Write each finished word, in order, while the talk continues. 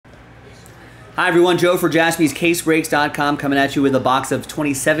Hi everyone, Joe for JaspysCaseBreaks.com coming at you with a box of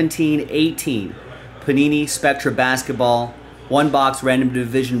 2017-18 Panini Spectra Basketball, one box random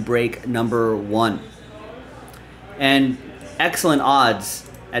division break number 1. And excellent odds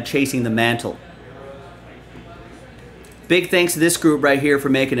at chasing the mantle. Big thanks to this group right here for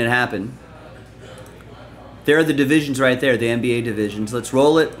making it happen. There are the divisions right there, the NBA divisions. Let's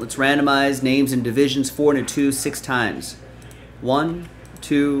roll it. Let's randomize names and divisions 4 and a 2 6 times. 1,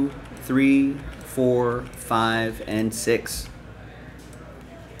 2, 3, 4, 5, and 6.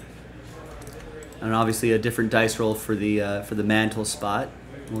 And obviously a different dice roll for the mantle spot.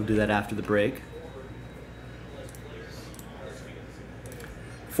 We'll do that after the break.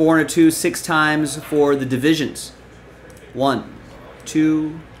 4 and a 2 6 times for the divisions. 1,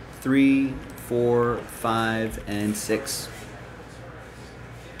 2, 3, 4, 5, and 6.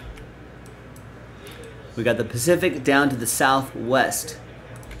 We got the Pacific down to the Southwest.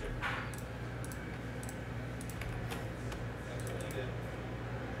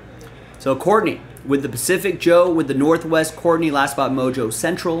 So Courtney with the Pacific, Joe with the Northwest, Courtney, last spot Mojo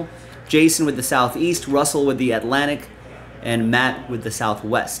Central, Jason with the Southeast, Russell with the Atlantic, and Matt with the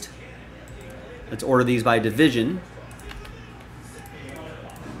Southwest. Let's order these by division.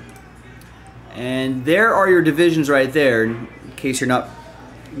 And there are your divisions right there, in case you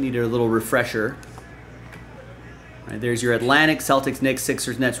need a little refresher. Right, there's your Atlantic, Celtics, Knicks,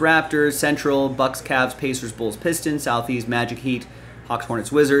 Sixers, Nets, Raptors, Central, Bucks, Cavs, Pacers, Bulls, Pistons, Southeast, Magic, Heat, Hawks,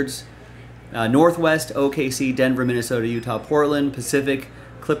 Hornets, Wizards. Northwest, OKC, Denver, Minnesota, Utah, Portland. Pacific,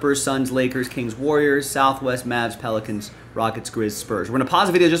 Clippers, Suns, Lakers, Kings, Warriors. Southwest, Mavs, Pelicans, Rockets, Grizz, Spurs. We're going to pause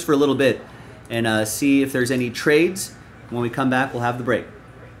the video just for a little bit and see if there's any trades. When we come back, we'll have the break.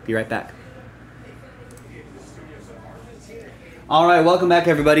 Be right back. All right, welcome back,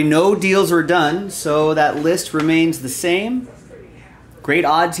 everybody. No deals are done, so that list remains the same. Great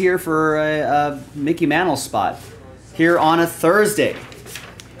odds here for a Mickey Mantle spot here on a Thursday.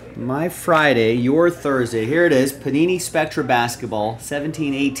 My Friday, your Thursday. Here it is, Panini Spectra Basketball,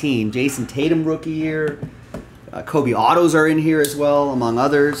 17-18. Jason Tatum rookie year. Kobe autos are in here as well, among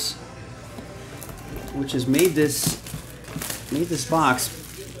others, which has made this box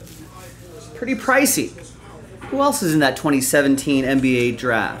pretty pricey. Who else is in that 2017 NBA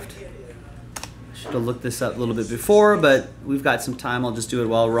draft? Should have looked this up a little bit before, but we've got some time. I'll just do it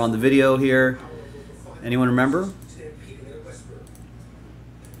while we're on the video here. Anyone remember?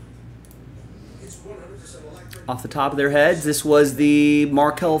 Off the top of their heads, this was the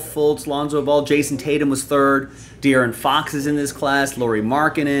Markelle Fultz, Lonzo Ball. Jason Tatum was third. De'Aaron Fox is in this class. Lauri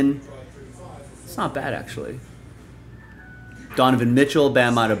Markkanen. It's not bad, actually. Donovan Mitchell,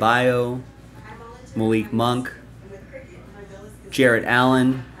 Bam Adebayo, Malik Monk, Jarrett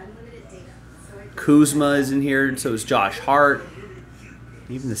Allen. Kuzma is in here, and so is Josh Hart.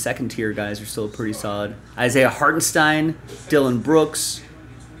 Even the second-tier guys are still pretty solid. Isaiah Hartenstein, Dylan Brooks,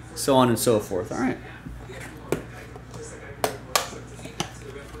 so on and so forth. All right.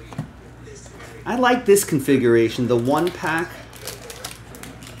 I like this configuration, the one-pack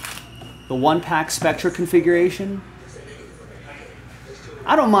Spectra configuration.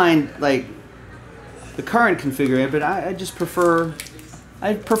 I don't mind like the current configuration, but I just prefer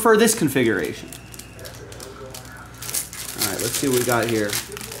this configuration. All right, let's see what we got here.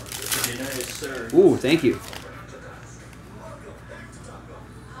 Ooh, thank you.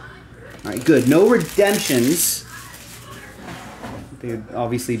 All right, good. No redemptions. They would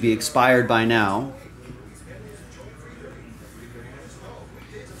obviously be expired by now.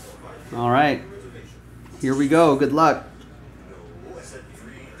 All right, here we go. Good luck.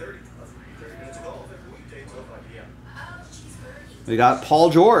 We got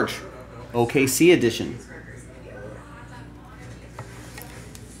Paul George, OKC edition.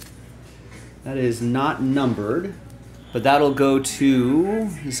 That is not numbered, but that'll go to,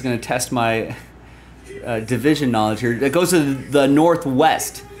 this is going to test my division knowledge here. That goes to the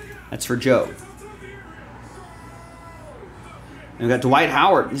Northwest. That's for Joe. And we got Dwight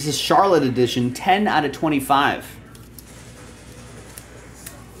Howard. This is Charlotte edition, 10 out of 25.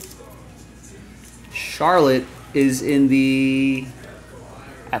 Charlotte is in the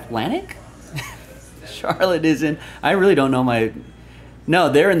Atlantic? Charlotte is in, I really don't know no,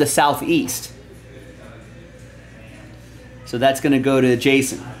 they're in the Southeast. So that's going to go to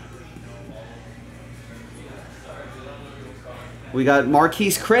Jason. We got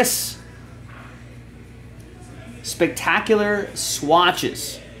Marquise Chris. Spectacular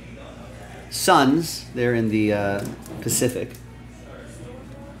swatches. Suns, they're in the Pacific.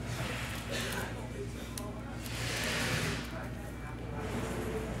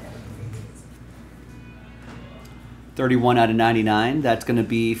 31 out of 99. That's going to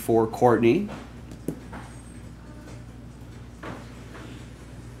be for Courtney.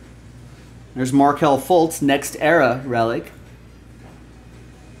 There's Markelle Fultz, next era relic.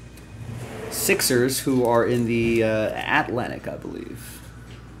 Sixers, who are in the Atlantic, I believe.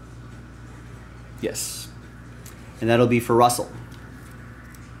 Yes. And that'll be for Russell.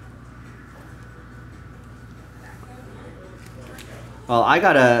 Well, I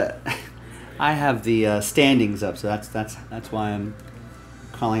have the standings up, so that's why I'm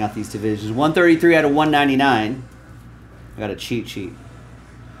calling out these divisions. 133 out of 199. I got a cheat sheet.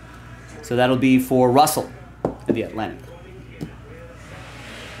 So that'll be for Russell in the Atlantic.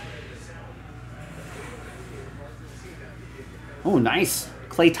 Oh, nice.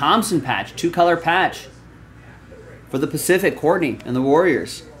 Klay Thompson patch, 2-color patch for the Pacific, Courtney and the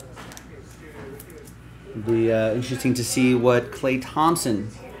Warriors. It'll be interesting to see what Klay Thompson,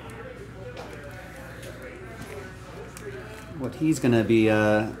 what he's going to be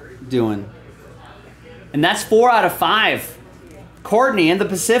doing. And that's 4 out of 5. Courtney and the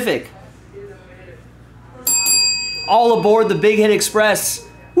Pacific. All aboard the Big Hit Express.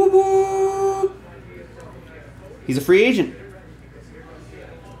 Woo woo! He's a free agent.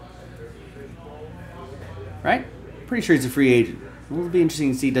 Right? Pretty sure he's a free agent. It'll be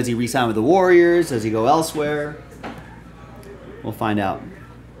interesting to see, does he re-sign with the Warriors? Does he go elsewhere? We'll find out.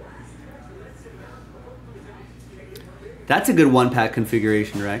 That's a good one-pack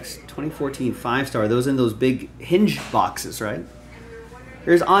configuration, Rex. 2014 5-star. Those in those big hinge boxes, right?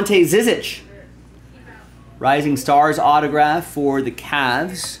 Here's Ante Zizic. Rising Stars autograph for the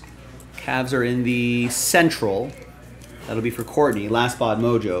Cavs. Cavs are in the Central. That'll be for Courtney. Last spot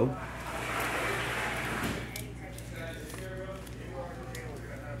mojo.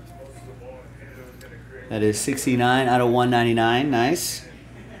 That is 69 out of 199. Nice.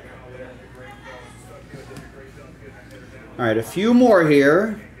 All right, a few more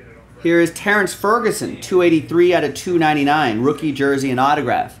here. Here is Terrence Ferguson, 283 out of 299. Rookie jersey and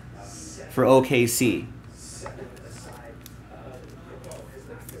autograph for OKC,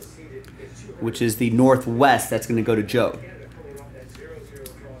 which is the Northwest. That's going to go to Joe.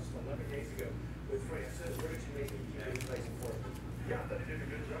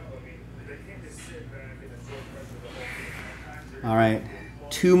 All right,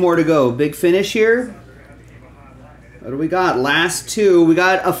 2 more to go. Big finish here. What do we got? Last 2. We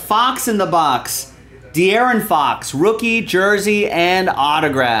got a Fox in the box. De'Aaron Fox, rookie, jersey, and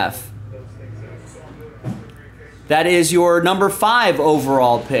autograph. That is your number 5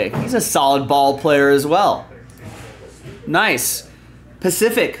 overall pick. He's a solid ball player as well. Nice.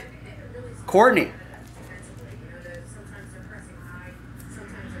 Pacific, Courtney.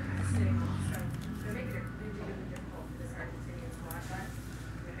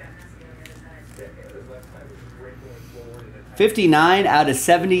 $59 out of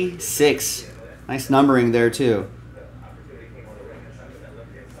 76. Nice numbering there too.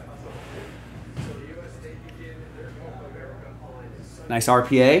 Nice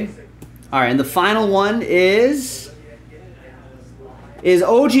RPA. All right, and the final one is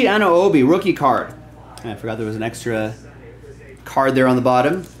OG Anunoby, rookie card. I forgot there was an extra card there on the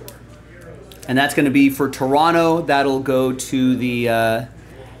bottom. And that's going to be for Toronto. That'll go to the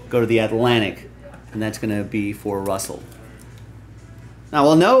Atlantic. And that's going to be for Russell. Now,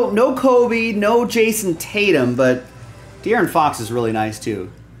 well, no Kobe, no Jason Tatum, but De'Aaron Fox is really nice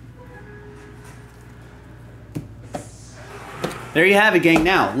too. There you have it, gang.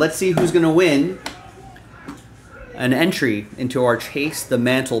 Now, let's see who's going to win an entry into our Chase the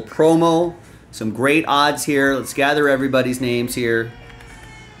Mantle promo. Some great odds here. Let's gather everybody's names here.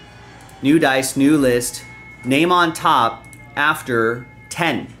 New dice, new list. Name on top after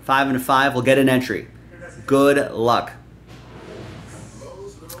 10. 5 and a 5 will get an entry. Good luck.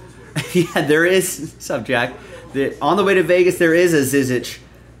 Yeah, there is. What's up, Jack? On the way to Vegas, there is a Zizic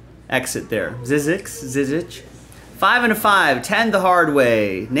exit there. Zizic. 5 and a 5. 10 the hard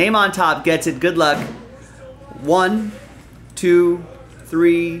way. Name on top gets it. Good luck. 1, 2,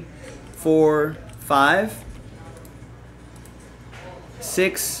 3, 4, 5,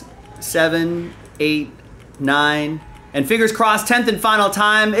 6, 7, 8, 9. And fingers crossed, 10th and final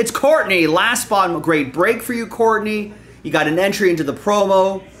time. It's Courtney. Last spot. Great break for you, Courtney. You got an entry into the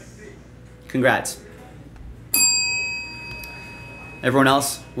promo. Congrats. Everyone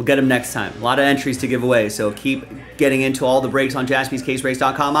else, we'll get them next time. A lot of entries to give away, so keep getting into all the breaks on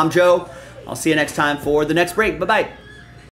jaspyscasebreaks.com. I'm Joe. I'll see you next time for the next break. Bye-bye.